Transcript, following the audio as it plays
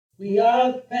We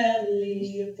are the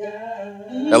family of God.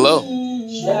 Hello.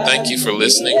 Thank you for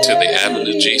listening to the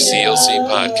Avenue G CLC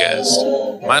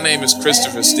podcast. My name is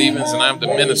Christopher Stevens, and I'm the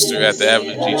minister at the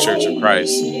Avenue G Church of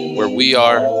Christ, where we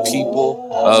are people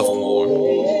of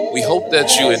more. We hope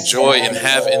that you enjoy and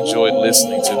have enjoyed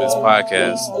listening to this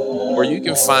podcast, where you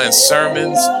can find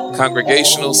sermons,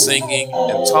 congregational singing,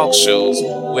 and talk shows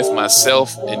with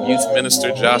myself and youth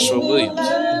minister Joshua Williams.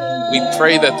 We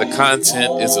pray that the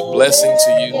content is a blessing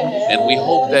to you, and we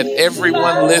hope that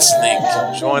everyone listening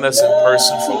can join us in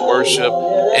person for worship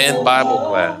and Bible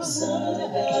class.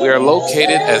 We are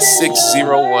located at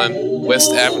 601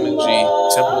 West Avenue G,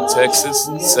 Temple, Texas,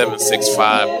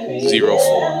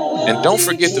 76504. And don't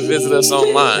forget to visit us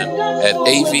online at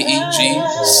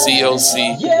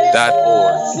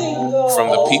avegcoc.org. From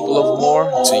the people of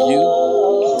Moore to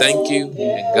you, thank you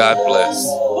and God bless.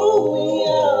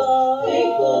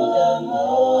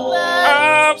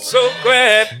 I'm so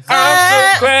glad.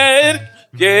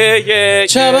 Yeah.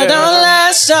 Trouble don't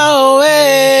last always.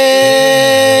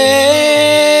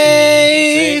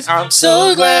 I'm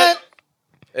so glad.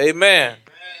 Amen.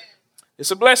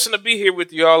 It's a blessing to be here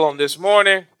with you all on this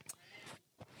morning.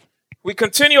 We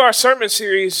continue our sermon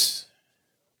series,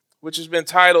 which has been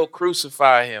titled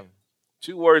Crucify Him.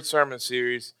 2-word sermon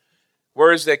series.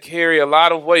 Words that carry a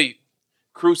lot of weight.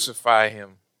 Crucify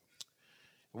Him.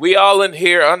 We all in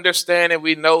here understand and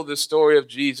we know the story of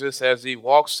Jesus as he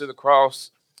walks to the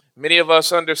cross. Many of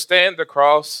us understand the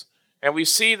cross, and we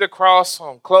see the cross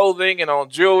on clothing and on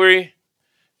jewelry,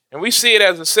 and we see it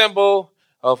as a symbol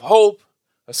of hope,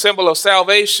 a symbol of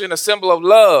salvation, a symbol of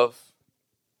love.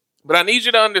 But I need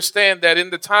you to understand that in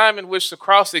the time in which the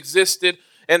cross existed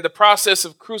and the process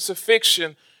of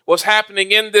crucifixion was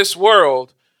happening in this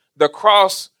world, the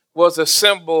cross was a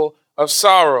symbol of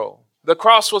sorrow. The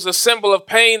cross was a symbol of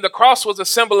pain. The cross was a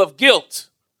symbol of guilt.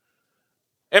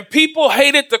 And people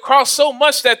hated the cross so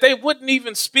much that they wouldn't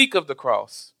even speak of the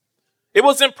cross. It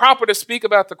was improper to speak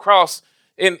about the cross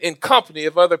in company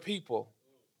of other people.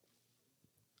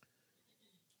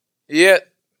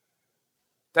 Yet,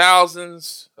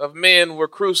 thousands of men were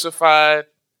crucified.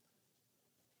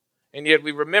 And yet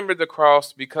we remember the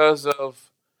cross because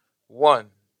of one.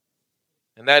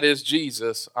 And that is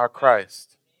Jesus, our Christ.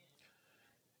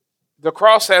 The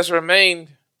cross has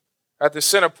remained at the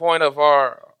center point of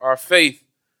our faith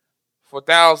for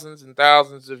thousands and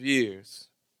thousands of years.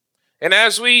 And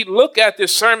as we look at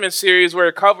this sermon series where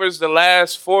it covers the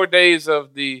last 3 days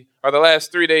of the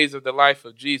life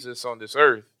of Jesus on this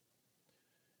earth,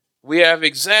 we have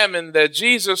examined that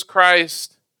Jesus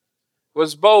Christ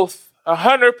was both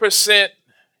 100%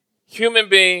 human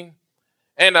being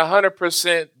and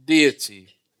 100%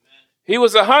 deity. He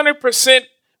was 100%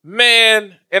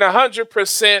 man and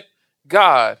 100%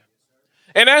 God.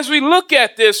 And as we look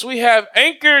at this, we have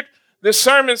anchored the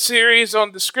sermon series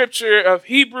on the scripture of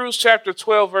Hebrews chapter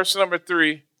 12, verse number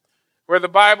 3, where the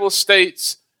Bible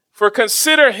states, "For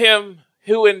consider him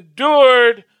who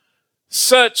endured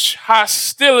such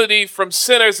hostility from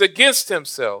sinners against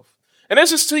himself." And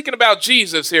this is speaking about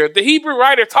Jesus here. The Hebrew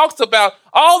writer talks about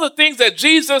all the things that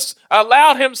Jesus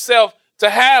allowed himself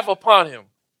to have upon him.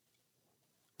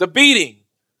 The beating,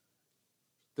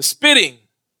 the spitting,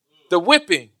 the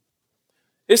whipping.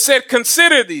 It said,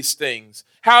 consider these things.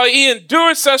 How he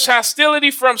endured such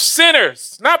hostility from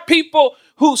sinners, not people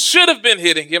who should have been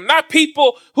hitting him, not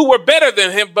people who were better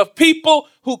than him, but people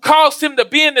who caused him to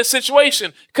be in this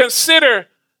situation. Consider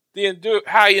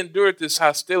how he endured this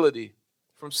hostility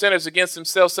from sinners against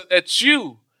himself so that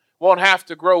you won't have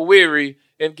to grow weary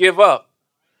and give up.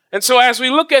 And so as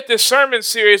we look at this sermon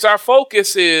series, our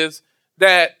focus is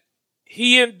that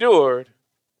he endured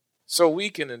so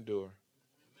we can endure.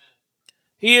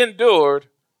 He endured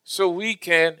so we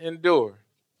can endure.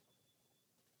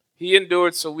 He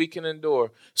endured so we can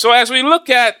endure. So as we look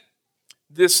at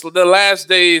the last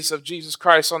days of Jesus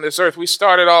Christ on this earth, we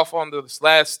started off on this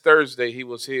last Thursday he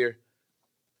was here.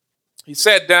 He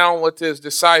sat down with his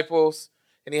disciples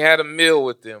and he had a meal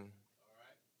with them.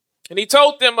 And he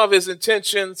told them of his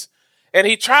intentions, and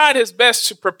he tried his best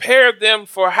to prepare them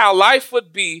for how life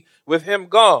would be with him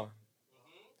gone.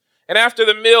 And after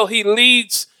the meal, he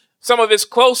leads some of his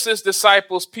closest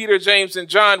disciples, Peter, James, and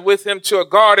John, with him to a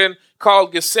garden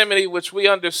called Gethsemane, which we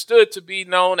understood to be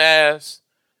known as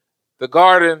the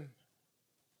Garden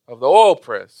of the Oil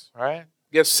Press, right?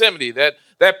 Gethsemane,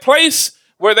 that place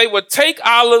where they would take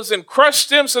olives and crush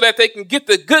them so that they can get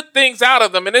the good things out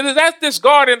of them. And it is at this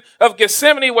Garden of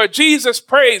Gethsemane where Jesus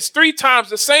prays 3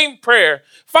 times the same prayer.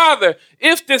 Father,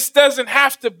 if this doesn't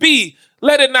have to be,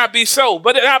 let it not be so,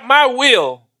 but not my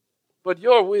will, but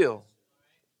your will.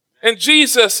 And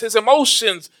Jesus, his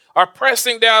emotions are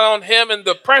pressing down on him, and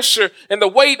the pressure and the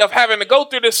weight of having to go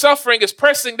through this suffering is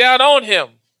pressing down on him.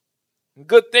 And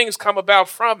good things come about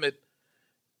from it.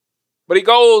 But he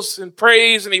goes and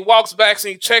prays, and he walks back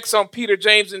and he checks on Peter,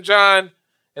 James, and John,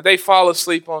 and they fall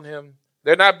asleep on him.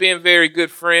 They're not being very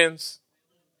good friends.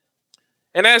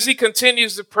 And as he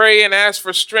continues to pray and ask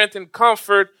for strength and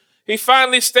comfort, he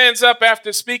finally stands up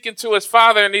after speaking to his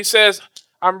father, and he says,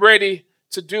 I'm ready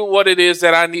to do what it is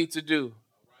that I need to do.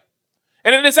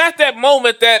 And it is at that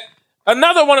moment that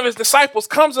another one of his disciples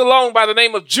comes along by the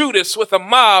name of Judas with a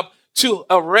mob to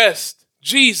arrest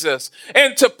Jesus.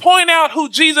 And to point out who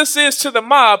Jesus is to the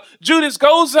mob, Judas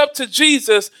goes up to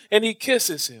Jesus and he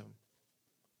kisses him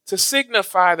to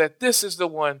signify that this is the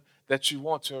one that you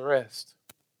want to arrest.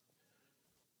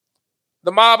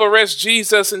 The mob arrests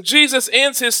Jesus, and Jesus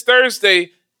ends his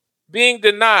Thursday being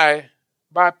denied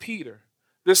by Peter,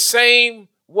 the same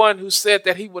one who said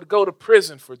that he would go to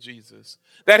prison for Jesus,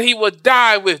 that he would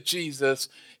die with Jesus.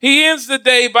 He ends the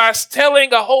day by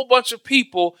telling a whole bunch of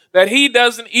people that he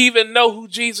doesn't even know who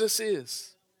Jesus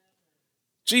is.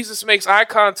 Jesus makes eye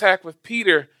contact with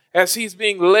Peter as he's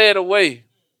being led away.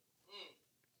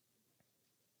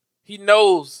 He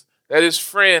knows that his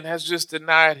friend has just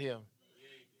denied him.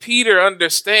 Peter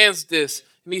understands this,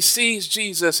 and he sees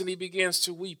Jesus, and he begins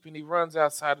to weep, and he runs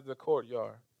outside of the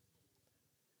courtyard.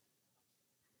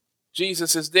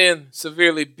 Jesus is then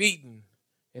severely beaten,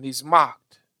 and he's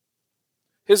mocked.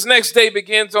 His next day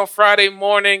begins on Friday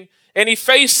morning, and he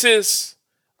faces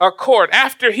a court.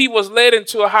 After he was led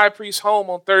into a high priest's home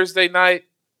on Thursday night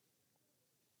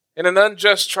in an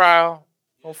unjust trial,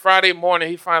 on Friday morning,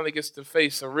 he finally gets to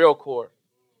face a real court.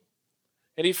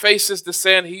 And he faces the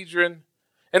Sanhedrin,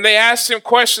 and they ask him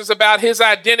questions about his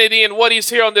identity and what he's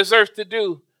here on this earth to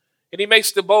do. And he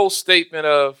makes the bold statement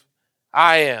of,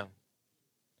 I am.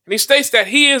 And he states that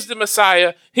he is the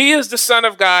Messiah, he is the Son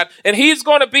of God, and he's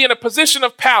going to be in a position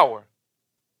of power.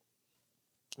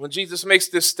 When Jesus makes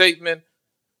this statement,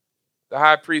 the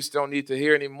high priests don't need to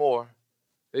hear anymore.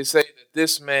 They say that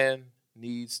this man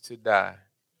needs to die.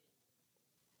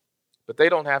 But they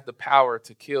don't have the power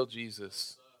to kill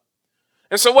Jesus.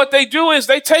 And so what they do is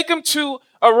they take him to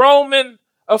a Roman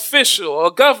official,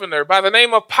 a governor by the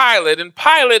name of Pilate. And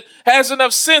Pilate has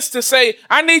enough sense to say,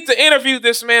 I need to interview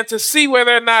this man to see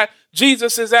whether or not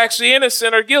Jesus is actually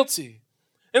innocent or guilty.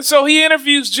 And so he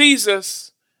interviews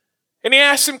Jesus, and he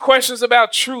asks him questions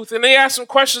about truth, and he asks him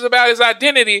questions about his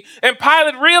identity. And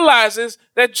Pilate realizes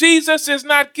that Jesus is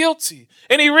not guilty.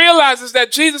 And he realizes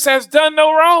that Jesus has done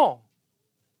no wrong.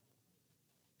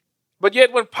 But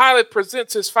yet when Pilate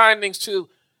presents his findings to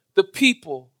the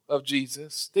people of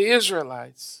Jesus, the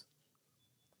Israelites,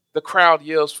 the crowd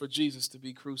yells for Jesus to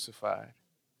be crucified.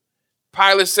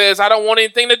 Pilate says, I don't want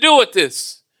anything to do with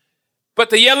this. But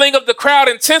the yelling of the crowd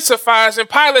intensifies, and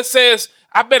Pilate says,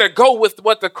 I better go with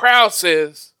what the crowd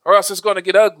says, or else it's going to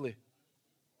get ugly.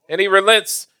 And he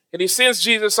relents, and he sends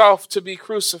Jesus off to be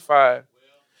crucified.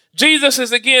 Jesus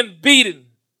is again beaten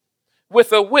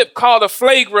with a whip called a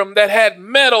flagrum that had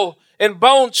metal and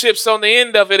bone chips on the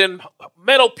end of it and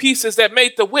metal pieces that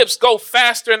made the whips go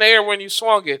faster in the air when you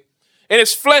swung it. And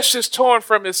his flesh is torn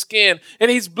from his skin,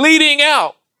 and he's bleeding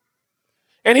out.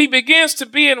 And he begins to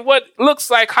be in what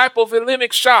looks like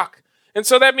hypovolemic shock. And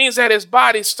so that means that his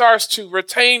body starts to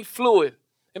retain fluid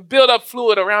and build up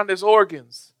fluid around his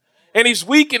organs. And he's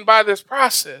weakened by this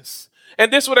process.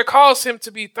 And this would have caused him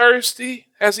to be thirsty,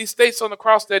 as he states on the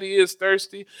cross that he is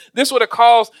thirsty. This would have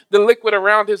caused the liquid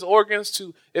around his organs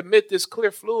to emit this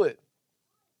clear fluid.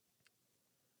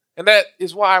 And that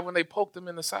is why when they poked him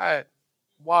in the side,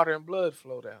 water and blood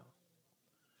flow down.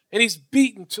 And he's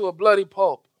beaten to a bloody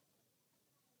pulp.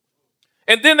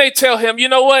 And then they tell him, you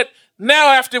know what?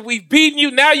 Now after we've beaten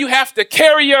you, now you have to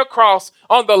carry your cross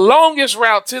on the longest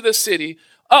route to the city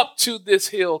up to this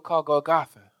hill called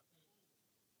Golgotha.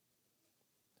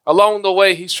 Along the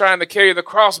way, he's trying to carry the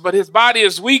cross, but his body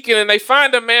is weakened, and they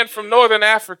find a man from northern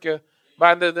Africa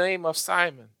by the name of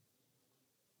Simon.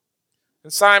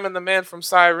 And Simon, the man from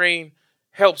Cyrene,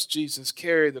 helps Jesus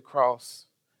carry the cross,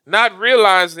 not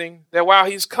realizing that while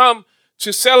he's come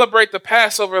to celebrate the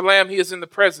Passover lamb, he is in the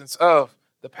presence of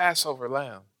the Passover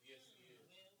lamb.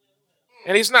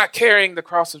 And he's not carrying the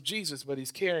cross of Jesus, but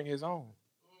he's carrying his own.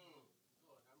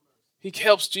 He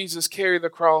helps Jesus carry the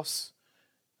cross.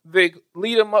 They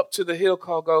lead him up to the hill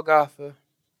called Golgotha.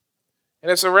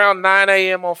 And it's around 9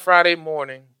 a.m. on Friday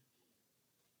morning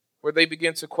where they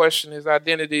begin to question his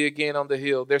identity again on the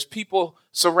hill. There's people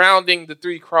surrounding the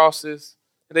three crosses,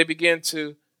 and they begin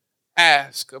to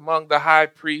ask among the high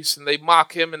priests, and they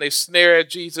mock him, and they snare at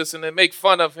Jesus, and they make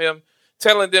fun of him,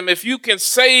 telling them, if you can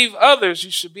save others, you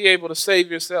should be able to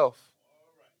save yourself.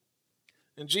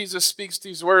 And Jesus speaks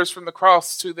these words from the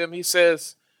cross to them. He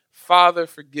says, Father,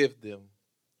 forgive them,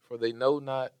 for they know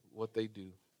not what they do.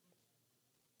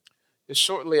 It's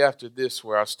shortly after this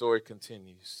where our story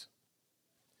continues.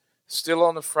 Still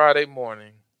on the Friday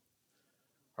morning,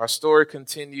 our story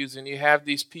continues, and you have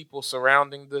these people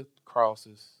surrounding the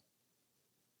crosses.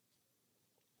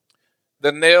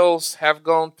 The nails have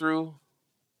gone through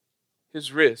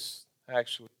his wrists,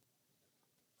 actually.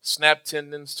 Snapped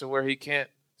tendons to where he can't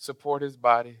support his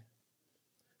body.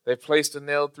 They placed a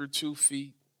nail through 2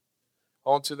 feet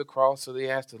onto the cross so that he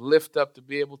has to lift up to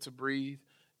be able to breathe.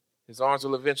 His arms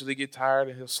will eventually get tired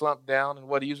and he'll slump down. And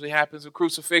what usually happens with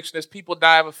crucifixion is people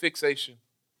die of a fixation.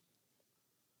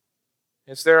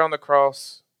 It's there on the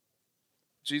cross.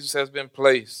 Jesus has been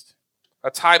placed. A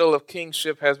title of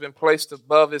kingship has been placed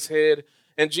above his head,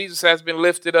 and Jesus has been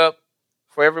lifted up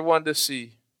for everyone to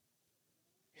see.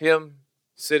 Him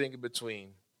sitting in between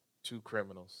 2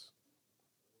 criminals.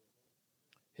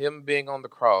 Him being on the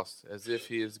cross as if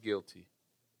he is guilty.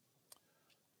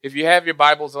 If you have your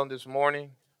Bibles on this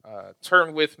morning,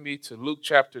 turn with me to Luke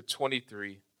chapter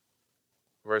 23,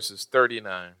 verses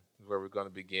 39 is where we're going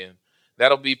to begin.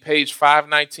 That'll be page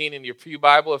 519 in your pew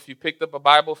Bible. If you picked up a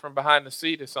Bible from behind the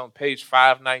seat, it's on page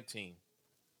 519.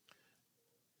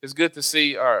 It's good to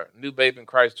see our new babe in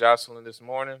Christ, Jocelyn, this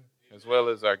morning, as well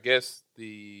as our guests,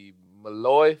 the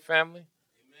Malloy family.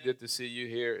 Amen. Good to see you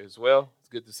here as well. It's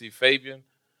good to see Fabian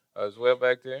as well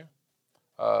back there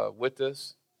with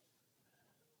us.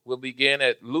 We'll begin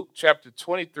at Luke chapter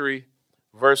 23,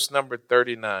 verse number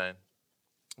 39.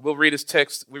 We'll read his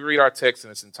text. We read our text in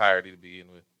its entirety to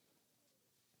begin with.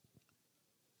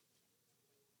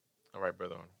 All right,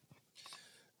 Brother Arnold.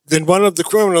 Then one of the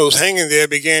criminals hanging there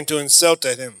began to insult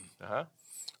at him.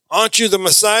 Aren't you the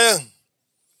Messiah?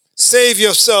 Save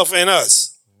yourself and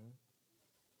us.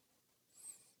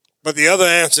 But the other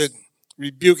answered,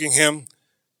 rebuking him,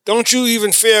 don't you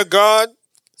even fear God,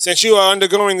 since you are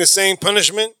undergoing the same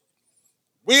punishment?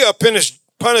 We are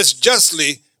punished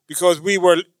justly because we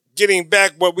were getting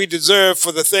back what we deserved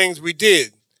for the things we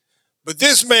did. But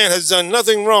this man has done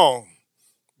nothing wrong.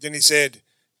 Then he said,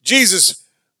 Jesus,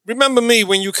 remember me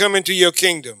when you come into your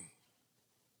kingdom.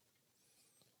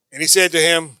 And he said to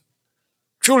him,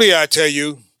 truly I tell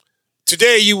you,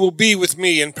 today you will be with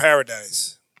me in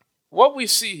paradise. What we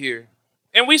see here,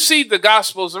 and we see the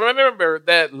Gospels. Remember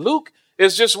that Luke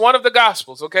is just one of the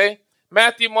Gospels, okay?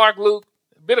 Matthew, Mark, Luke,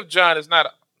 a bit of John is not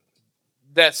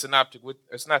that synoptic.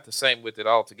 It's not the same with it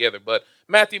altogether. But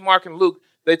Matthew, Mark, and Luke,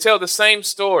 they tell the same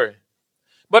story.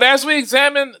 But as we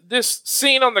examine this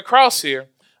scene on the cross here,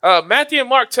 Matthew and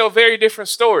Mark tell very different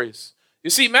stories. You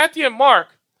see, Matthew and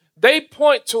Mark, they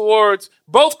point towards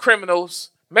both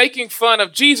criminals making fun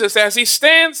of Jesus as he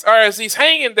stands or as he's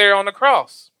hanging there on the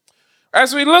cross.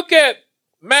 As we look at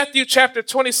Matthew chapter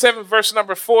 27, verse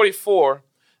number 44,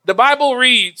 the Bible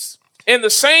reads, in the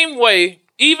same way,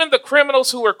 even the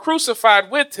criminals who were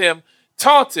crucified with him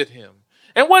taunted him.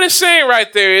 And what it's saying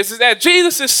right there is that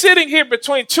Jesus is sitting here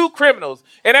between 2 criminals.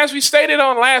 And as we stated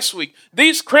on last week,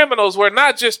 these criminals were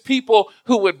not just people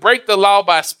who would break the law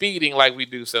by speeding like we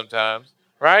do sometimes,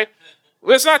 right?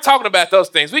 It's not talking about those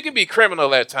things. We can be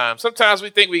criminal at times. Sometimes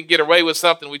we think we can get away with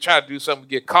something. We try to do something,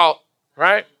 get caught,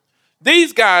 right?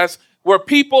 These guys were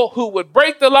people who would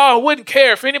break the law and wouldn't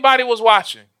care if anybody was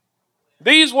watching.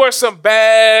 These were some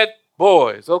bad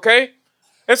boys, okay?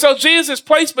 And so Jesus is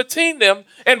placed between them,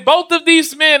 and both of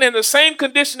these men in the same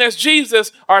condition as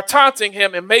Jesus are taunting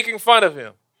him and making fun of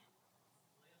him.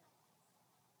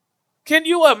 Can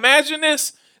you imagine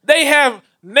this? They have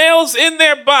nails in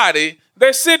their body.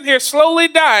 They're sitting here slowly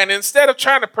dying. Instead of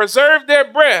trying to preserve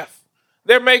their breath,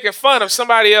 they're making fun of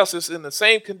somebody else that's in the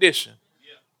same condition.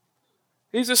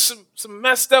 These are some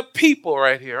messed up people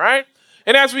right here, right?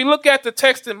 And as we look at the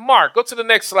text in Mark, go to the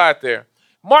next slide there.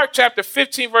 Mark chapter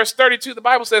 15, verse 32, the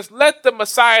Bible says, let the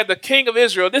Messiah, the King of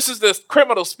Israel, this is the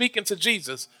criminal speaking to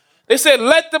Jesus. They said,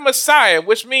 let the Messiah,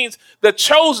 which means the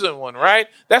chosen one, right?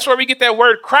 That's where we get that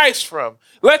word Christ from.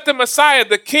 Let the Messiah,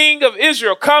 the King of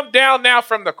Israel, come down now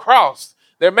from the cross.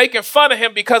 They're making fun of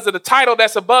him because of the title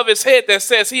that's above his head that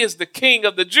says he is the King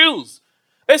of the Jews.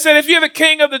 They said, if you're the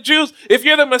King of the Jews, if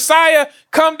you're the Messiah,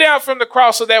 come down from the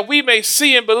cross so that we may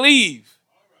see and believe.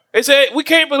 They said, we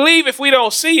can't believe if we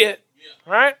don't see it,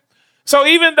 right? So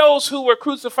even those who were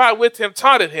crucified with him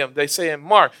taunted him, they say in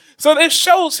Mark. So it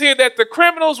shows here that the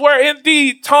criminals were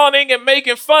indeed taunting and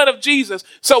making fun of Jesus.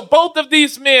 So both of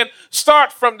these men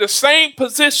start from the same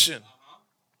position.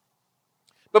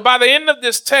 But by the end of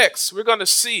this text, we're going to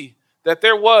see that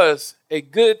there was a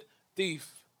good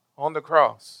thief on the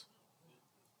cross.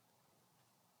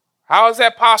 How is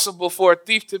that possible for a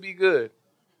thief to be good?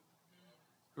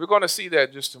 We're going to see that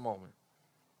in just a moment.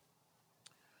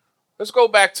 Let's go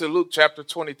back to Luke chapter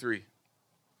 23.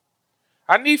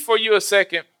 I need for you a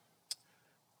second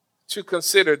to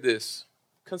consider this.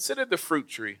 Consider the fruit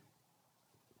tree.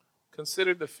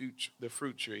 Consider the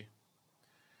fruit tree.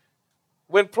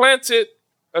 When planted,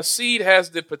 a seed has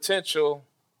the potential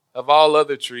of all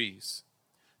other trees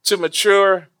to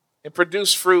mature and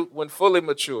produce fruit when fully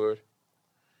matured.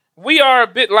 We are a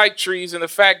bit like trees in the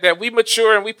fact that we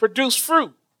mature and we produce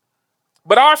fruit.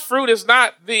 But our fruit is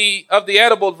not of the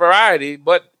edible variety,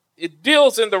 but it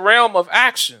deals in the realm of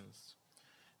actions.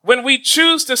 When we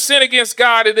choose to sin against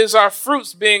God, it is our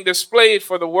fruits being displayed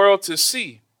for the world to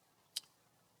see.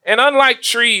 And unlike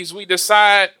trees, we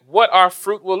decide what our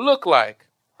fruit will look like.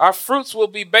 Our fruits will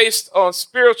be based on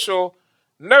spiritual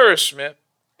nourishment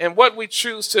and what we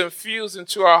choose to infuse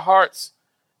into our hearts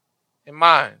and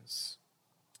minds.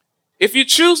 If you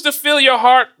choose to fill your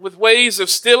heart with ways of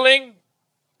stealing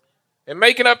and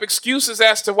making up excuses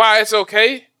as to why it's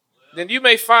okay, then you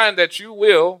may find that you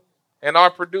will and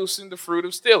are producing the fruit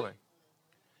of stealing.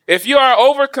 If you are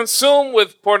overconsumed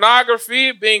with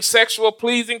pornography, being sexual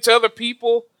pleasing to other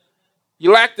people,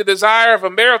 you lack the desire of a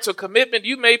marital commitment,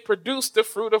 you may produce the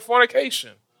fruit of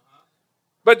fornication.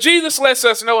 But Jesus lets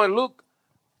us know in Luke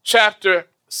chapter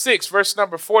 6, verse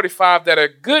number 45, that a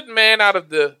good man out of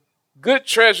the good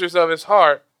treasures of his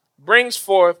heart brings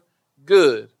forth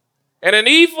good. And an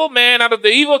evil man out of the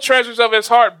evil treasures of his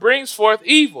heart brings forth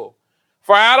evil.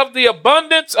 For out of the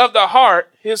abundance of the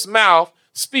heart, his mouth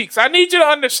speaks. I need you to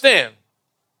understand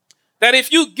that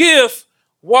if you give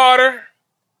water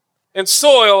and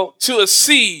soil to a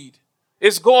seed,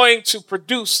 it's going to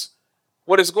produce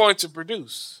what it's going to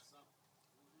produce.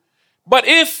 But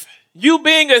if you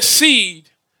being a seed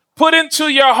put into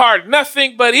your heart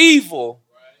nothing but evil,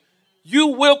 you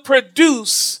will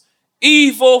produce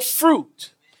evil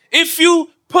fruit. If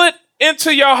you put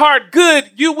into your heart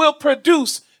good, you will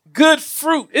produce good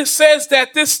fruit. It says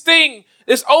that this thing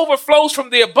overflows from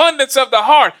the abundance of the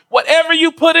heart. Whatever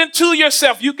you put into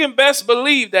yourself, you can best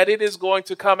believe that it is going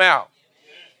to come out.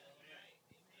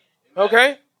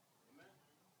 Okay?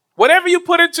 Whatever you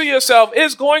put into yourself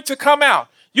is going to come out.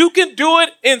 You can do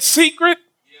it in secret.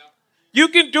 You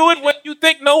can do it when you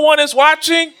think no one is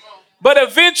watching, but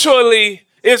eventually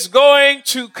it's going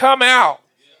to come out.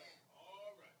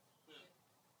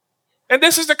 And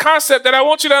this is the concept that I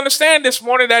want you to understand this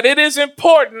morning, that it is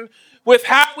important with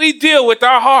how we deal with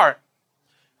our heart.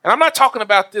 And I'm not talking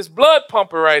about this blood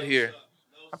pumper right here.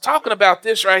 I'm talking about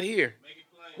this right here.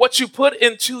 What you put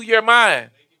into your mind.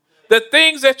 The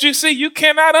things that you see, you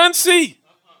cannot unsee.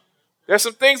 There's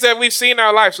some things that we've seen in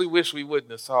our lives we wish we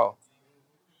wouldn't have saw.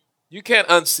 You can't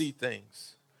unsee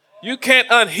things. You can't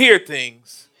unhear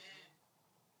things.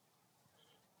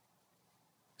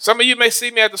 Some of you may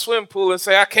see me at the swimming pool and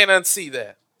say, I can't unsee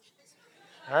that.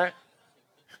 All right?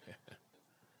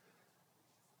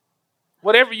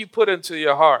 Whatever you put into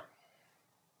your heart,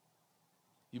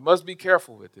 you must be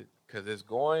careful with it because it's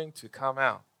going to come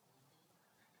out.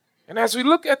 And as we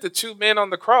look at the two men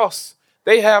on the cross,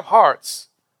 they have hearts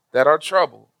that are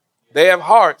troubled. They have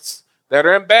hearts that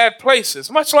are in bad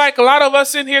places, much like a lot of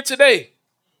us in here today.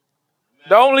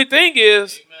 The only thing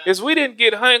is we didn't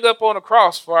get hung up on a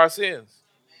cross for our sins.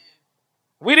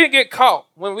 We didn't get caught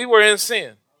when we were in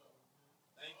sin.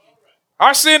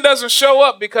 Our sin doesn't show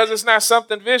up because it's not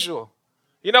something visual.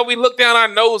 You know, we look down our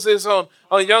noses on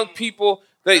young people.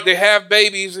 They have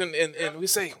babies and we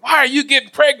say, why are you getting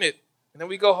pregnant? And then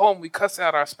we go home, we cuss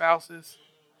out our spouses,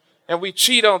 and we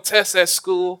cheat on tests at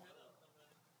school.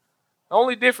 The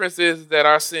only difference is that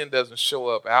our sin doesn't show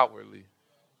up outwardly,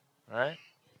 all right?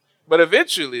 But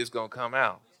eventually it's going to come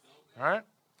out, all right?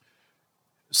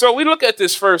 So we look at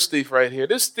this first thief right here.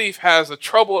 This thief has a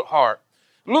troubled heart.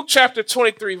 Luke chapter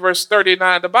 23, verse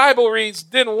 39, the Bible reads,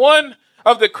 then one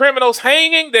of the criminals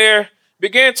hanging there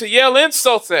began to yell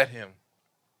insults at him.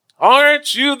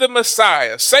 Aren't you the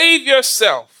Messiah? Save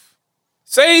yourself.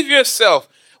 Save yourself.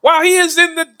 While he is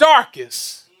in the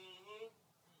darkest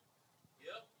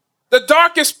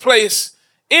place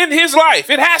in his life.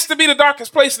 It has to be the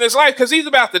darkest place in his life because he's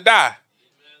about to die.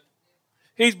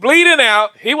 He's bleeding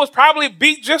out. He was probably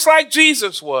beat just like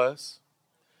Jesus was.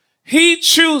 He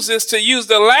chooses to use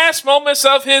the last moments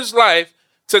of his life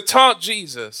to taunt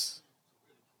Jesus.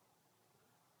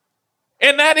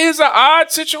 And that is an odd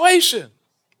situation.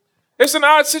 It's an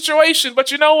odd situation,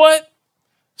 but you know what?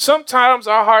 Sometimes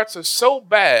our hearts are so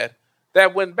bad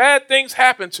that when bad things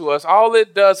happen to us, all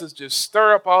it does is just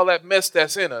stir up all that mess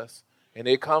that's in us, and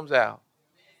it comes out.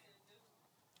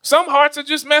 Some hearts are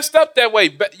just messed up that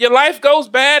way. Your life goes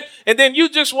bad, and then you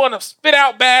just want to spit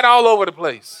out bad all over the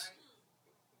place.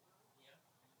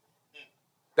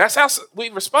 That's how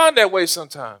we respond that way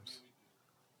sometimes.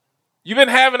 You've been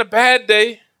having a bad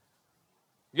day.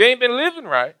 You ain't been living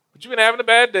right, but you've been having a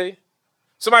bad day.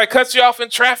 Somebody cuts you off in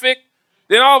traffic.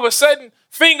 Then all of a sudden,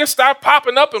 fingers start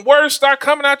popping up and words start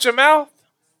coming out your mouth.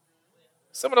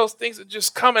 Some of those things are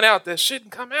just coming out that shouldn't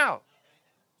come out.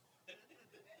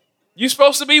 You're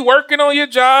supposed to be working on your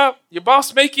job. Your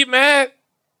boss make you mad.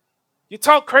 You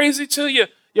talk crazy to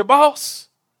your boss.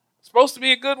 Supposed to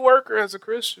be a good worker as a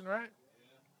Christian, right?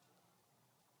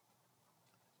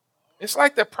 It's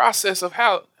like the process of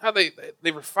how they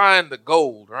refine the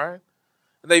gold, right?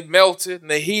 And they melt it and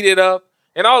they heat it up.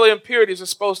 And all the impurities are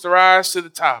supposed to rise to the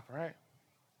top, right?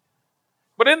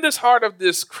 But in this heart of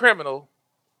this criminal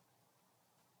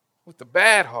with the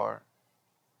bad heart,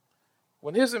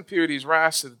 when his impurities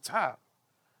rise to the top,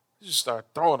 you just start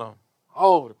throwing them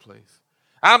all over the place.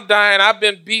 I'm dying. I've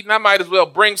been beaten. I might as well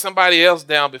bring somebody else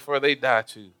down before they die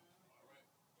too.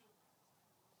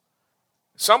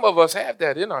 Some of us have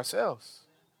that in ourselves.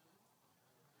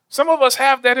 Some of us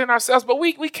have that in ourselves, but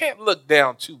we can't look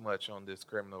down too much on this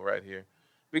criminal right here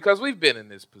because we've been in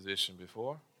this position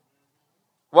before.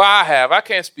 Well, I have. I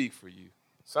can't speak for you.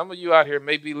 Some of you out here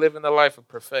may be living the life of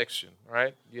perfection,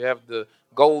 right? You have the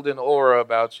golden aura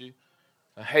about you,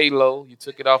 a halo. You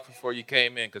took it off before you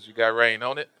came in because you got rain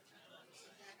on it.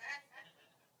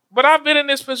 But I've been in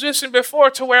this position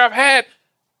before to where I've had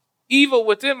evil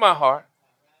within my heart,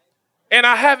 and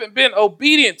I haven't been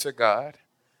obedient to God.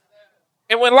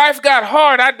 And when life got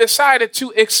hard, I decided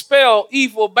to expel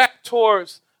evil back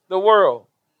towards the world.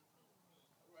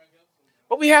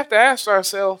 But we have to ask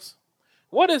ourselves,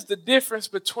 what is the difference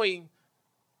between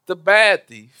the bad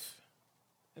thief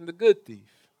and the good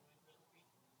thief?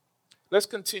 Let's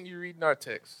continue reading our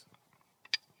text.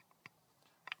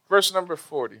 Verse number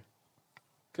 40.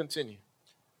 Continue.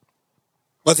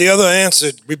 But the other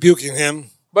answered, rebuking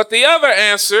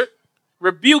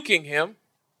him.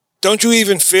 Don't you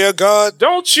even fear God?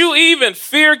 Don't you even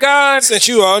fear God? Since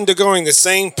you are undergoing the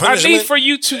same punishment. I need for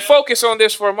you to focus on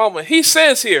this for a moment. He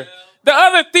says here, the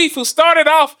other thief who started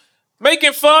off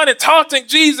making fun and taunting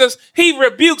Jesus, he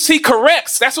rebukes, he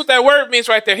corrects. That's what that word means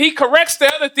right there. He corrects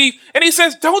the other thief and he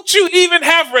says, don't you even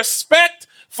have respect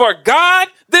for God?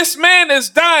 This man is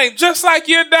dying just like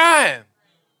you're dying.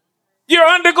 You're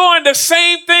undergoing the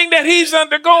same thing that he's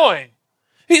undergoing.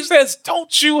 He says,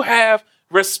 don't you have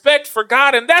respect for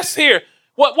God? And that's here.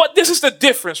 This is the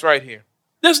difference right here.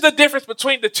 This is the difference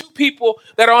between the two people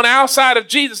that are on the outside of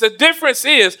Jesus. The difference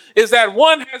is that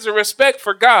one has a respect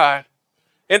for God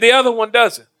and the other one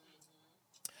doesn't.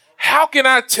 How can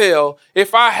I tell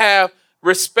if I have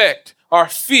respect or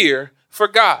fear for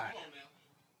God?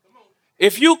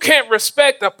 If you can't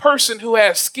respect a person who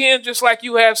has skin just like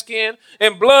you have skin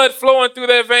and blood flowing through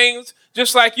their veins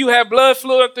just like you have blood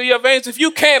flowing through your veins, if you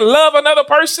can't love another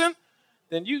person,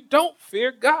 then you don't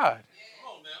fear God.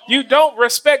 You don't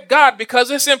respect God because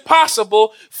it's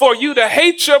impossible for you to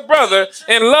hate your brother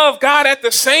and love God at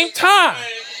the same time.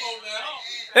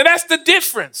 And that's the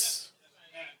difference.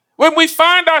 When we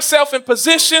find ourselves in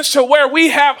positions to where we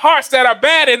have hearts that are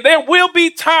bad, and there will be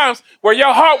times where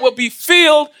your heart will be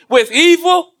filled with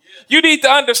evil, you need to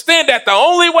understand that the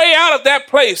only way out of that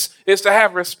place is to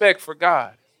have respect for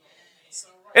God.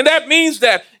 And that means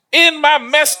that in my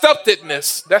messed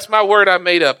upness, that's my word I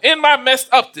made up, in my messed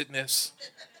upness,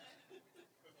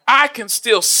 I can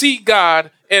still see God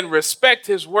and respect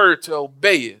his word to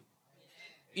obey it,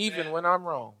 even when I'm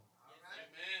wrong.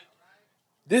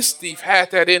 This thief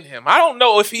had that in him. I don't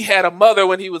know if he had a mother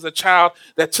when he was a child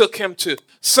that took him to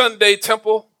Sunday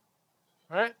temple.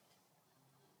 Right?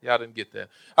 Y'all didn't get that.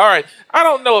 All right. I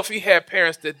don't know if he had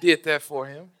parents that did that for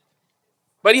him.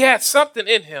 But he had something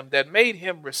in him that made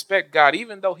him respect God,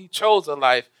 even though he chose a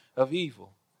life of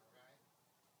evil.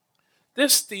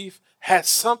 This thief had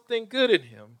something good in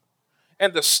him.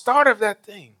 And the start of that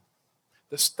thing,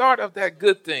 the start of that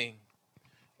good thing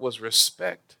was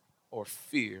respect or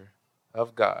fear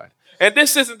of God. And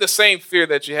this isn't the same fear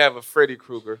that you have of Freddy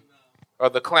Krueger or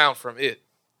the clown from It.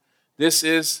 This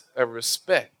is a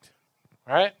respect,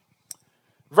 right?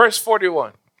 Verse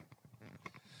 41.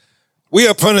 We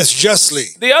are punished justly.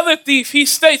 The other thief, he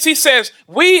says,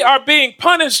 we are being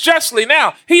punished justly.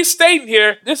 Now, he's stating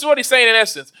here, this is what he's saying in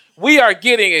essence. We are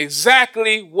getting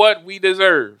exactly what we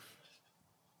deserve.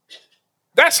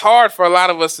 That's hard for a lot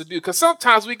of us to do because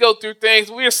sometimes we go through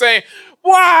things, we're saying,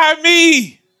 why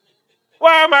me?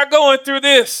 Why am I going through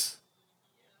this?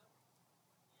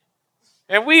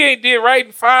 And we ain't did right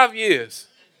in 5 years,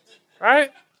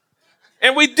 right?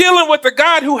 And we dealing with a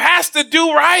God who has to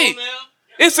do right.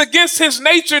 It's against his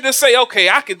nature to say, okay,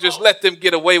 I can just let them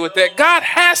get away with that. God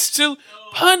has to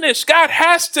punished. God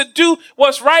has to do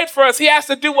what's right for us. He has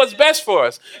to do what's best for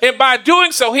us. And by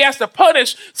doing so, he has to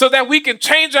punish so that we can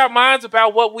change our minds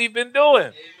about what we've been doing.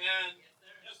 Amen.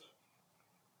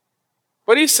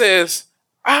 But he says,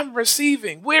 we're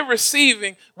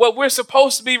receiving what we're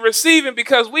supposed to be receiving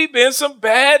because we've been some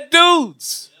bad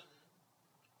dudes.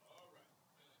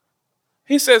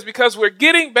 He says, because we're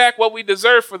getting back what we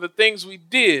deserve for the things we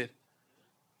did.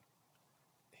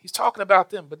 He's talking about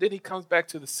them, but then he comes back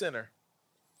to the sinner.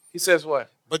 He says what?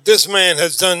 But this man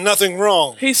has done nothing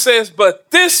wrong. He says,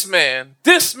 but this man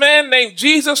named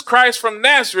Jesus Christ from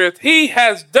Nazareth, he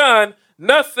has done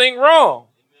nothing wrong.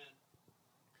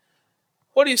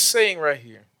 What he's saying right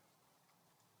here,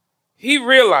 he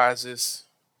realizes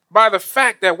by the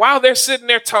fact that while they're sitting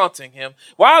there taunting him,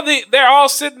 while they're all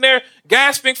sitting there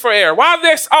gasping for air, while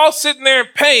they're all sitting there in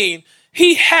pain,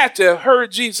 he had to have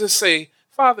heard Jesus say,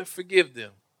 Father, forgive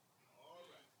them.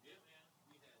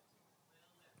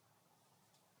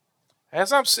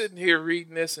 As I'm sitting here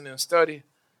reading this and in study,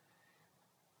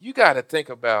 you got to think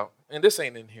about, and this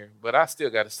ain't in here, but I still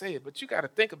got to say it, but you got to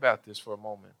think about this for a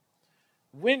moment.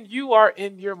 When you are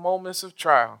in your moments of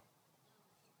trial,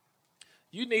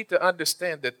 you need to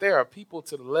understand that there are people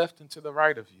to the left and to the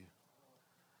right of you.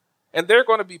 And they're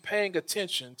going to be paying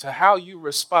attention to how you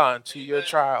respond to your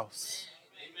trials.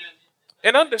 Amen.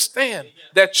 And understand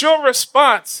that your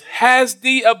response has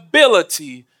the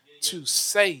ability to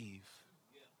save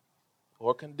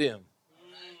or condemn.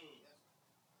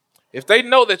 If they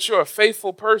know that you're a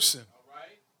faithful person,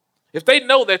 if they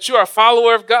know that you're a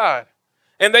follower of God,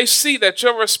 and they see that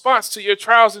your response to your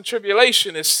trials and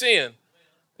tribulation is sin,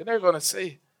 then they're going to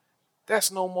say,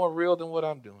 that's no more real than what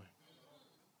I'm doing.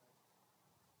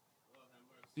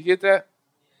 You get that?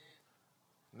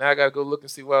 Now I got to go look and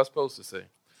see what I was supposed to say.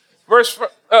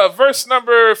 Verse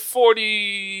number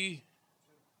 40.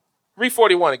 Read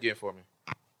 41 again for me.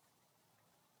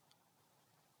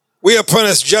 We are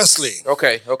punished justly.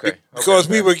 Okay. Because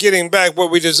we were getting back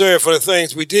what we deserved for the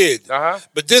things we did.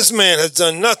 But this man has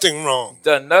done nothing wrong.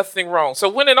 Done nothing wrong. So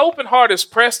when an open heart is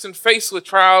pressed and faced with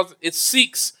trials, it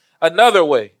seeks another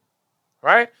way.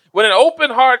 Right? When an open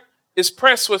heart is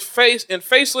pressed with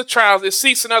faced with trials, it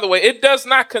seeks another way. It does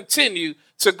not continue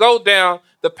to go down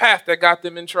the path that got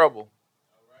them in trouble.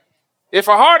 If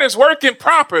a heart is working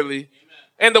properly,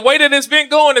 and the way that it's been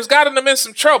going has gotten them in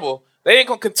some trouble, they ain't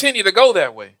going to continue to go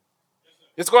that way.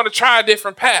 It's going to try a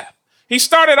different path. He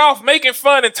started off making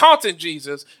fun and taunting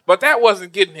Jesus, but that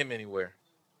wasn't getting him anywhere.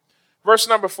 Verse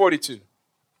number 42.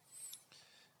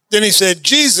 Then he said,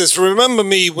 Jesus, remember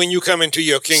me when you come into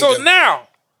your kingdom. So now,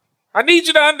 I need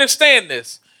you to understand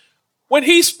this. When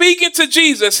he's speaking to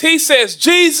Jesus, he says,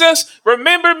 Jesus,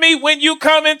 remember me when you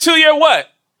come into your what?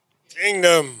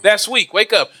 Kingdom. That's weak.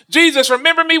 Wake up. Jesus,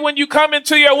 remember me when you come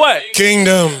into your what?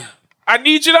 Kingdom. I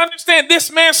need you to understand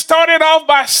this man started off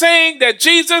by saying that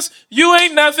Jesus, you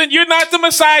ain't nothing. You're not the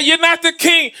Messiah. You're not the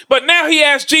king. But now he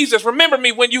asks Jesus, remember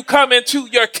me when you come into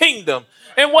your kingdom.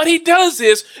 And what he does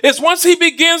is once he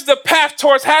begins the path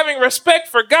towards having respect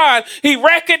for God, he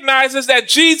recognizes that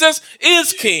Jesus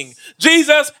is king.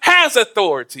 Jesus has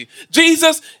authority.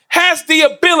 Jesus has the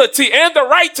ability and the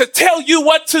right to tell you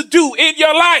what to do in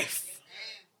your life.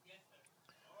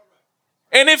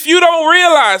 And if you don't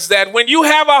realize that when you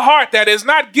have a heart that is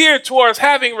not geared towards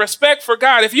having respect for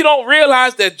God, if you don't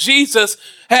realize that Jesus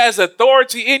has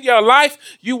authority in your life,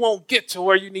 you won't get to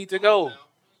where you need to go.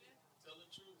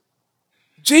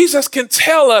 Jesus can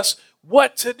tell us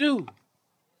what to do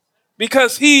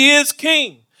because he is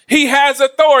king. He has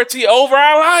authority over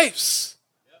our lives.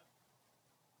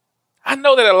 I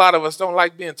know that a lot of us don't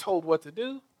like being told what to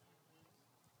do.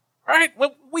 Right?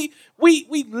 When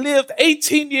we lived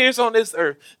 18 years on this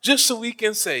earth just so we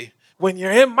can say, when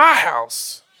you're in my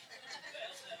house,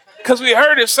 because we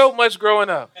heard it so much growing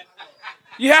up.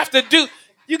 You got to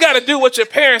do what your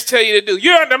parents tell you to do.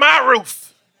 You're under my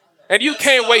roof. And you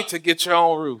can't wait to get your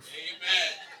own roof.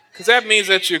 Because that means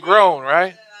that you're grown,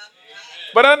 right?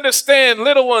 But understand,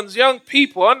 little ones, young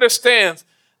people, understand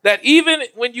that even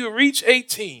when you reach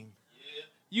 18,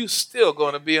 you still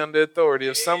going to be under authority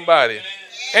of somebody.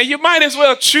 And you might as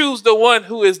well choose the one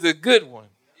who is the good one,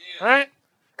 right?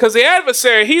 Because the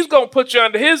adversary, he's going to put you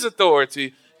under his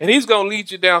authority, and he's going to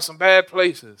lead you down some bad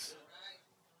places.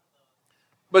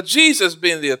 But Jesus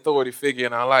being the authority figure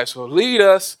in our lives will lead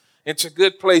us into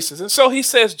good places. And so he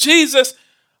says, Jesus,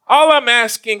 all I'm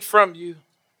asking from you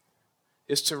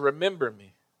is to remember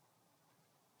me.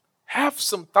 Have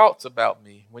some thoughts about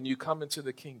me when you come into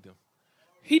the kingdom.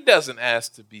 He doesn't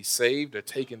ask to be saved or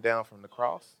taken down from the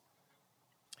cross.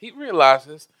 He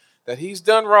realizes that he's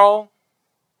done wrong.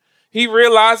 he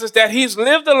realizes that he's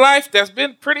lived a life that's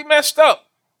been pretty messed up.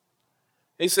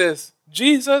 He says,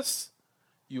 Jesus,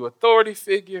 you authority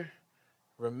figure,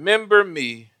 remember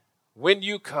me when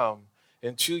you come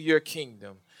into your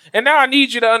kingdom. And now I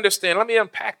need you to understand, let me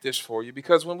unpack this for you,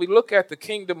 because when we look at the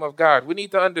kingdom of God, we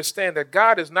need to understand that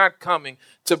God is not coming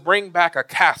to bring back a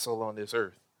castle on this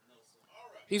earth.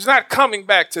 He's not coming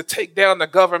back to take down the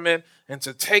government and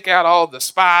to take out all the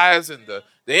spies and the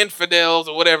infidels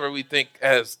or whatever we think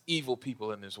as evil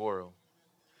people in this world.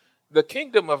 The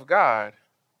kingdom of God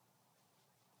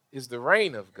is the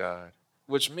reign of God,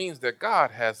 which means that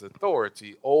God has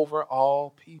authority over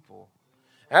all people.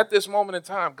 At this moment in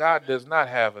time, God does not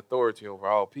have authority over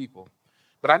all people.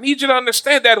 But I need you to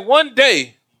understand that one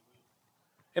day,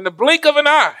 in the blink of an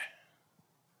eye,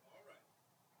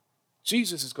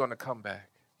 Jesus is going to come back.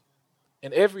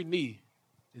 And every knee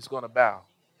is going to bow.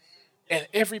 And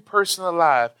every person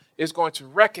alive is going to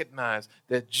recognize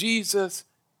that Jesus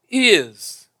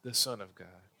is the Son of God.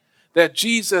 That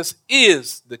Jesus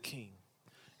is the King.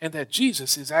 And that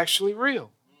Jesus is actually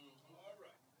real.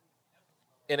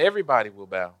 And everybody will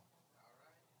bow.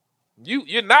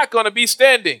 You're not going to be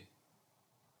standing.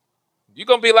 You're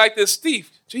going to be like this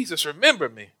thief. Jesus, remember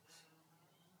me.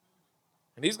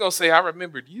 And he's going to say, I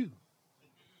remembered you.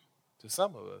 To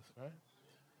some of us, right?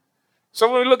 So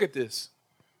when we look at this,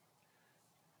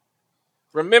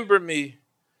 remember me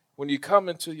when you come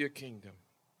into your kingdom.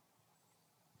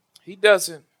 He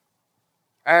doesn't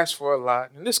ask for a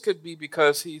lot. And this could be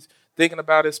because he's thinking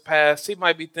about his past. He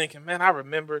might be thinking, man, I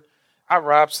remembered I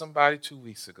robbed somebody 2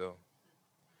 weeks ago.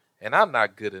 And I'm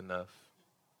not good enough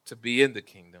to be in the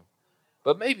kingdom.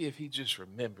 But maybe if he just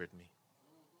remembered me.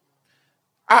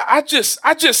 I just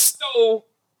stole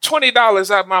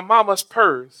 $20 out of my mama's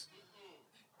purse.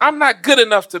 I'm not good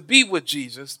enough to be with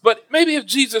Jesus, but maybe if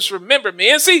Jesus remembered me.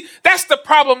 And see, that's the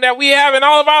problem that we have in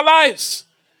all of our lives.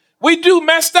 We do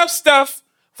messed up stuff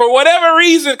for whatever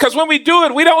reason, because when we do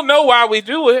it, we don't know why we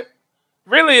do it.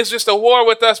 Really, it's just a war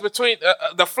with us between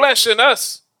the flesh and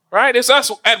us, right? It's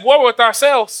us at war with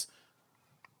ourselves.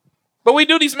 But we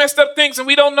do these messed up things and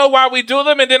we don't know why we do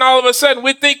them. And then all of a sudden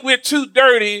we think we're too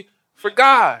dirty for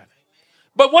God.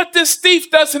 But what this thief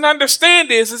doesn't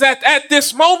understand is that at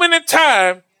this moment in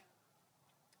time,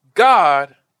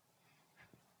 God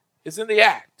is in the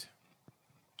act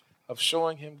of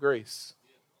showing him grace.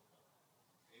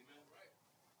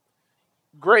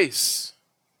 Grace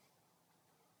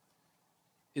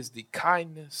is the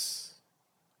kindness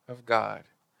of God.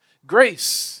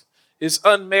 Grace is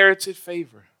unmerited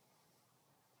favor.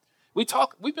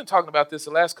 We've been talking about this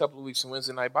the last couple of weeks in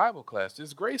Wednesday night Bible class,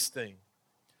 this grace thing.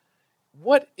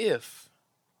 What if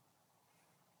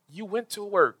you went to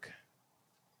work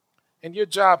and your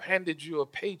job handed you a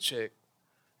paycheck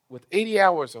with 80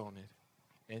 hours on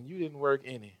it and you didn't work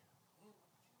any?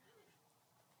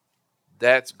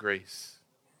 That's grace.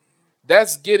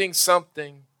 That's getting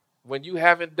something when you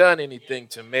haven't done anything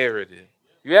to merit it.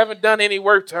 You haven't done any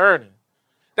work to earn it.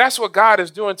 That's what God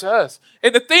is doing to us.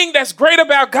 And the thing that's great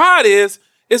about God is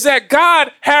that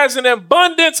God has an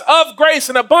abundance of grace,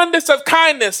 an abundance of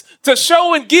kindness to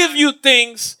show and give you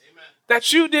things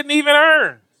that you didn't even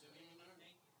earn.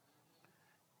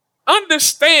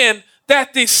 Understand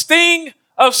that the sting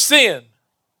of sin,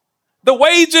 the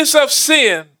wages of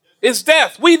sin, is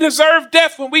death. We deserve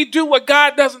death when we do what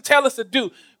God doesn't tell us to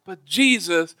do. But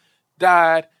Jesus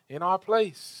died in our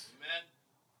place.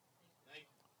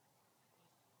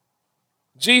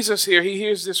 Jesus here, he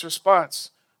hears this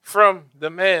response from the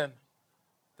man,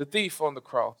 the thief on the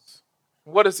cross.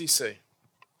 What does he say?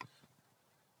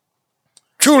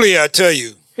 Truly, I tell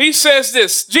you. He says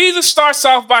this. Jesus starts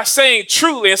off by saying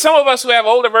truly. And some of us who have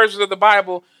older versions of the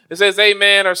Bible, it says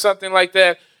amen or something like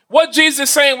that. What Jesus is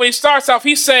saying when he starts off,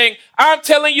 he's saying, I'm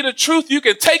telling you the truth. You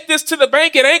can take this to the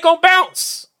bank. It ain't going to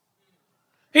bounce.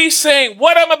 He's saying,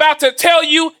 what I'm about to tell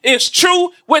you is true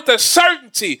with a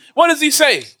certainty. What does he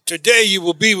say? Today you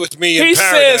will be with me in He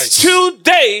paradise. says,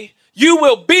 today you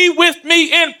will be with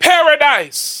me in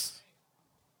paradise.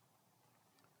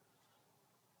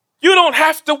 You don't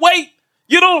have to wait.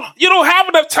 You don't have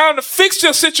enough time to fix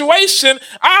your situation.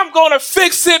 I'm going to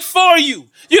fix it for you.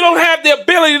 You don't have the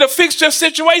ability to fix your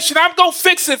situation. I'm going to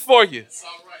fix it for you.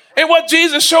 And what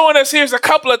Jesus is showing us here is a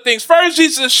couple of things. First,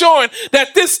 Jesus is showing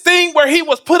that this thing where he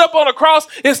was put up on the cross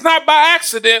is not by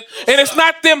accident, and it's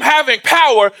not them having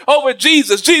power over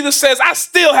Jesus. Jesus says, I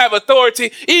still have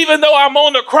authority, even though I'm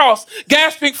on the cross,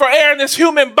 gasping for air in this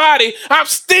human body. I'm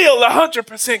still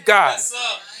 100% God.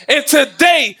 And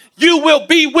today, you will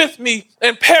be with me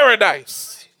in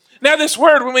paradise. Now, this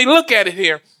word, when we look at it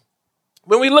here,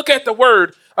 when we look at the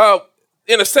word,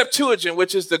 in a Septuagint,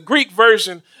 which is the Greek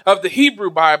version of the Hebrew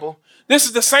Bible, this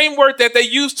is the same word that they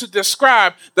used to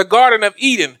describe the Garden of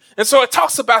Eden. And so it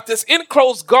talks about this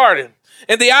enclosed garden.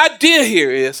 And the idea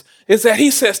here is that he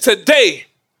says, today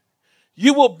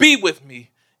you will be with me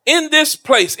in this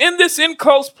place, in this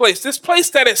enclosed place, this place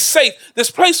that is safe,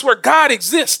 this place where God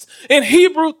exists. In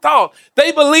Hebrew thought,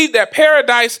 they believed that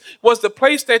paradise was the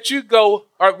place that you go,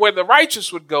 or where the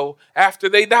righteous would go after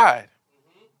they died.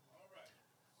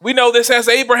 We know this as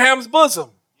Abraham's bosom,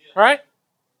 right?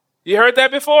 You heard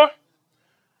that before?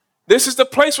 This is the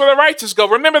place where the righteous go.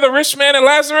 Remember the rich man and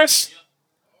Lazarus?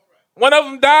 One of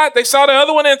them died. They saw the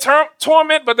other one in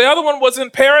torment, but the other one was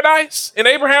in paradise, in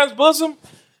Abraham's bosom.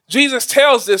 Jesus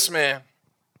tells this man,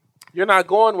 you're not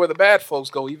going where the bad folks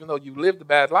go, even though you lived a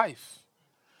bad life.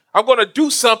 I'm going to do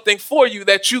something for you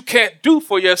that you can't do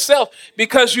for yourself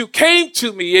because you came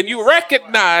to me and you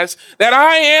recognize that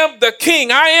I am the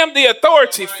king. I am the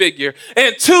authority figure.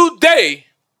 And today,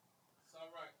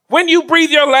 when you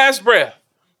breathe your last breath,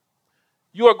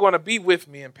 you are going to be with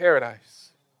me in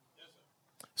paradise.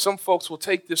 Some folks will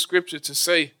take this scripture to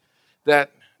say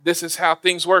that this is how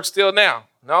things work still now.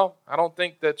 No, I don't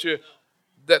think that's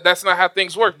not how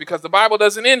things work, because the Bible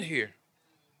doesn't end here.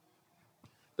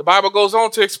 The Bible goes on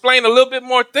to explain a little bit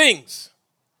more things.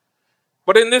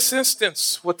 But in this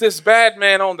instance, with this bad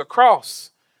man on the cross,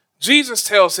 Jesus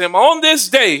tells him, on this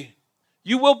day,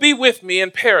 you will be with me in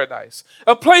paradise,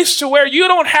 a place to where you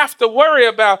don't have to worry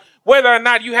about whether or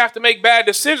not you have to make bad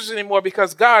decisions anymore,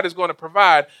 because God is going to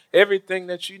provide everything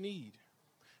that you need.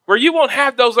 Where you won't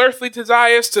have those earthly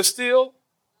desires to steal,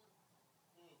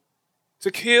 to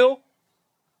kill,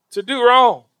 to do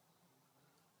wrong.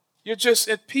 You're just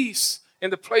at peace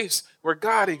in the place where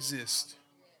God exists.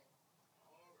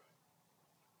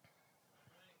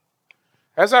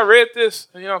 As I read this,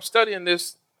 I'm studying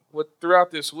this throughout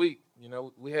this week.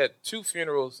 We had 2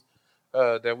 funerals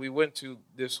that we went to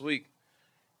this week.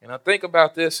 And I think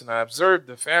about this and I observe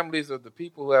the families of the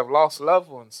people who have lost loved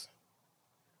ones.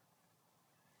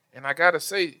 And I got to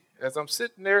say, as I'm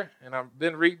sitting there and I've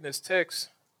been reading this text,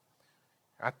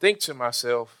 I think to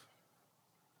myself,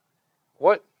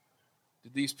 what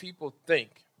did these people think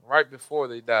right before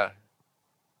they died?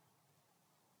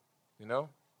 And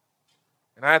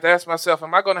I have to ask myself,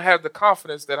 am I going to have the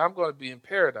confidence that I'm going to be in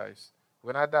paradise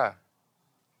when I die?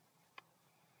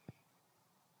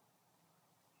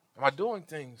 Am I doing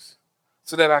things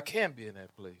so that I can be in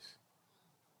that place?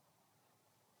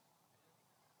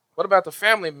 What about the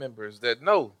family members that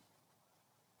know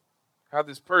how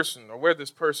this person or where this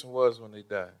person was when they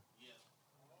died?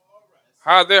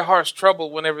 How are their hearts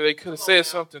troubled whenever they could have said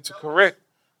something to correct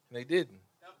and they didn't?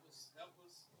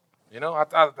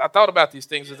 I thought about these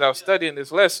things as I was studying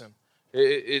this lesson.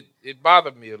 It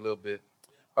bothered me a little bit.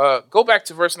 Go back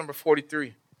to verse number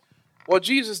 43. What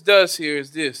Jesus does here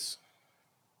is this.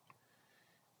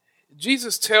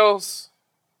 Jesus tells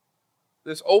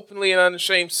this openly and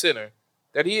unashamed sinner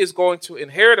that he is going to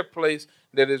inherit a place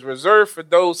that is reserved for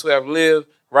those who have lived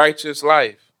righteous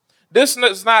life. This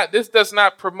does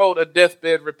not promote a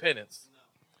deathbed repentance.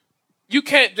 You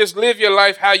can't just live your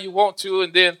life how you want to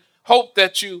and then hope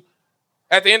that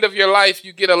at the end of your life,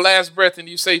 you get a last breath and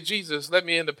you say, Jesus, let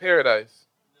me into paradise.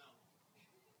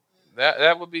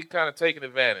 That would be kind of taking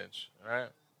advantage, right?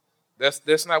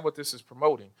 That's not what this is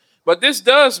promoting. But this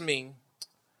does mean,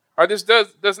 or this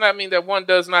does not mean that one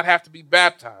does not have to be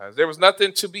baptized. There was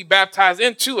nothing to be baptized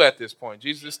into at this point.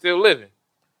 Jesus is still living.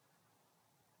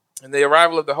 And the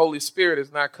arrival of the Holy Spirit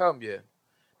has not come yet.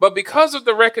 But because of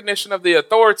the recognition of the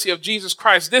authority of Jesus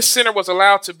Christ, this sinner was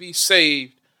allowed to be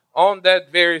saved on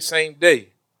that very same day.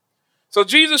 So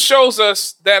Jesus shows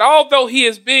us that although he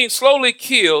is being slowly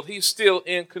killed, he's still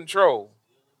in control.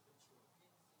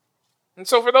 And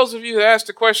so for those of you who asked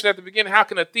the question at the beginning, how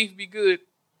can a thief be good?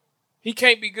 He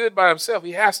can't be good by himself.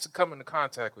 He has to come into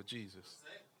contact with Jesus.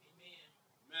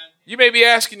 You may be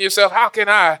asking yourself, how can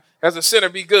I, as a sinner,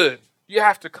 be good? You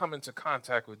have to come into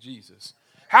contact with Jesus.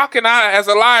 How can I, as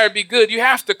a liar, be good? You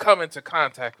have to come into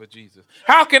contact with Jesus.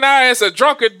 How can I, as a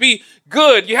drunkard, be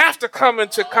good? You have to come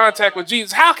into contact with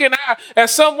Jesus. How can I,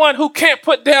 as someone who can't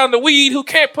put down the weed, who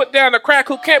can't put down the crack,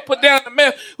 who can't put down the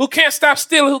meth, who can't stop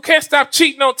stealing, who can't stop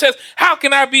cheating on tests, how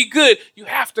can I be good? You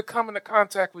have to come into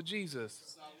contact with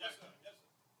Jesus.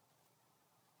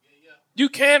 You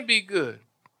can be good.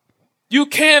 You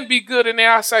can be good in the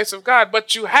eyesight of God,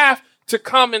 but you have to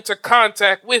come into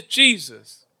contact with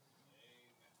Jesus.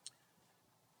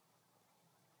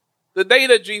 The day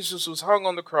that Jesus was hung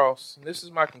on the cross, and this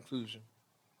is my conclusion,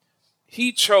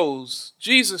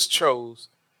 Jesus chose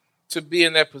to be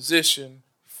in that position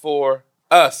for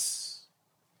us.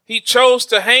 He chose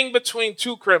to hang between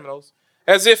 2 criminals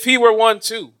as if he were one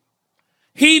too.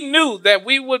 He knew that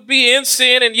we would be in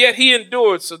sin, and yet he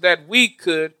endured so that we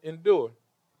could endure.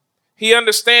 He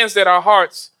understands that our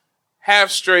hearts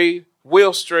have strayed,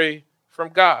 will stray from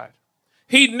God.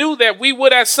 He knew that we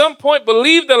would at some point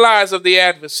believe the lies of the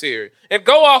adversary and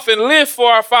go off and live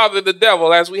for our father, the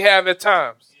devil, as we have at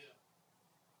times.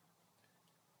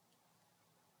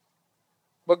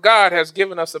 But God has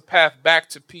given us a path back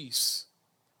to peace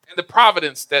and the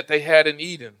providence that they had in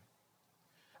Eden.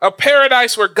 A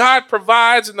paradise where God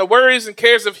provides and the worries and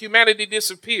cares of humanity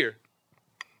disappear.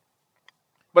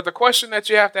 But the question that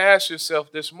you have to ask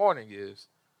yourself this morning is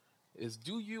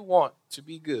do you want to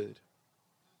be good?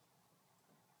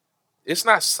 It's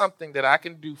not something that I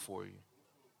can do for you.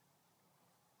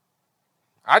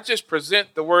 I just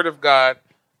present the word of God.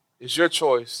 It's your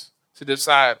choice to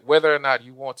decide whether or not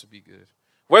you want to be good.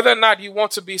 Whether or not you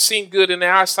want to be seen good in the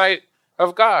eyesight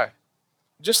of God.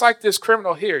 Just like this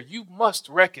criminal here, you must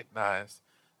recognize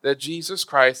that Jesus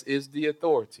Christ is the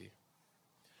authority.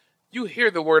 You hear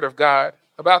the word of God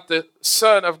about the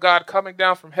Son of God coming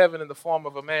down from heaven in the form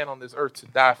of a man on this earth to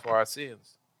die for our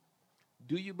sins.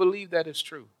 Do you believe that is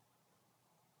true?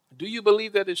 Do you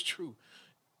believe that is true?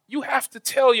 You have to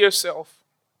tell yourself,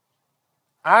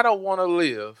 I don't want to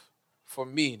live for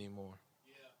me anymore.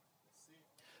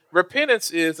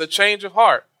 Repentance is a change of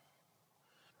heart.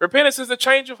 Repentance is a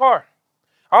change of heart.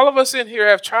 All of us in here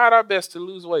have tried our best to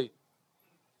lose weight.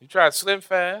 You tried slim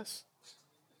fast,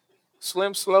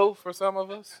 slim slow for some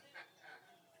of us.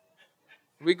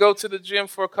 We go to the gym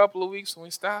for a couple of weeks and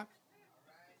we stop.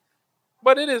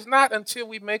 But it is not until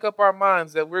we make up our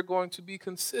minds that we're going to be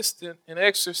consistent in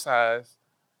exercise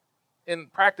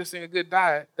and practicing a good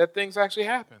diet that things actually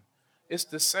happen. It's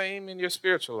the same in your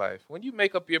spiritual life. When you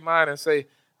make up your mind and say,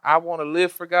 I want to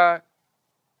live for God,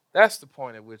 that's the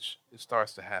point at which it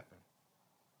starts to happen.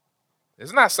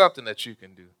 It's not something that you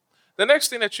can do. The next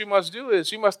thing that you must do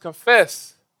is you must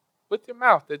confess with your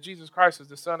mouth that Jesus Christ is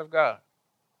the Son of God.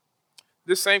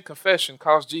 This same confession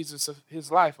cost Jesus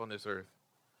his life on this earth.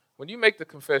 When you make the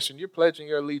confession, you're pledging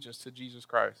your allegiance to Jesus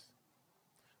Christ.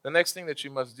 The next thing that you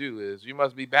must do is you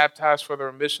must be baptized for the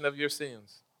remission of your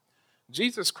sins.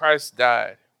 Jesus Christ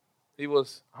died. He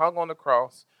was hung on the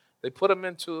cross. They put him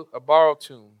into a borrowed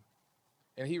tomb,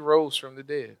 and he rose from the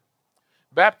dead.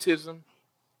 Baptism,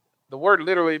 the word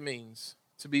literally means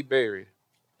to be buried.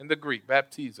 In the Greek,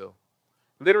 baptizo,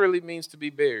 literally means to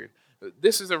be buried.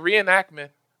 This is a reenactment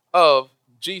of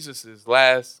Jesus'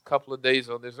 last couple of days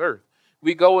on this earth.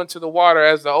 We go into the water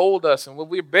as the old us, and when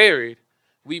we're buried,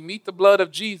 we meet the blood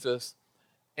of Jesus,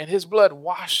 and his blood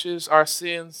washes our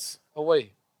sins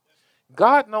away.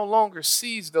 God no longer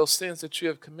sees those sins that you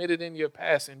have committed in your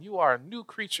past, and you are a new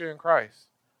creature in Christ.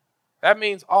 That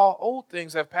means all old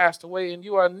things have passed away, and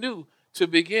you are new to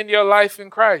begin your life in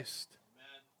Christ.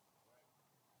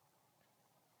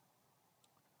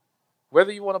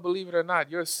 Whether you want to believe it or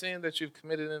not, your sin that you've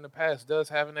committed in the past does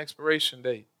have an expiration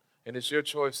date, and it's your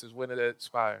choice as when it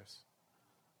expires.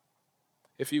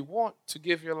 If you want to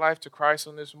give your life to Christ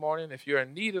on this morning, if you're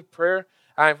in need of prayer,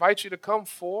 I invite you to come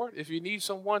forward. If you need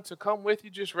someone to come with you,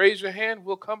 just raise your hand.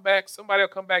 We'll come back. Somebody will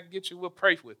come back and get you. We'll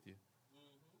pray with you.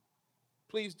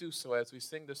 Please do so as we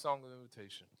sing the song of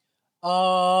invitation.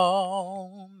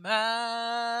 All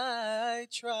my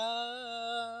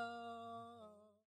trials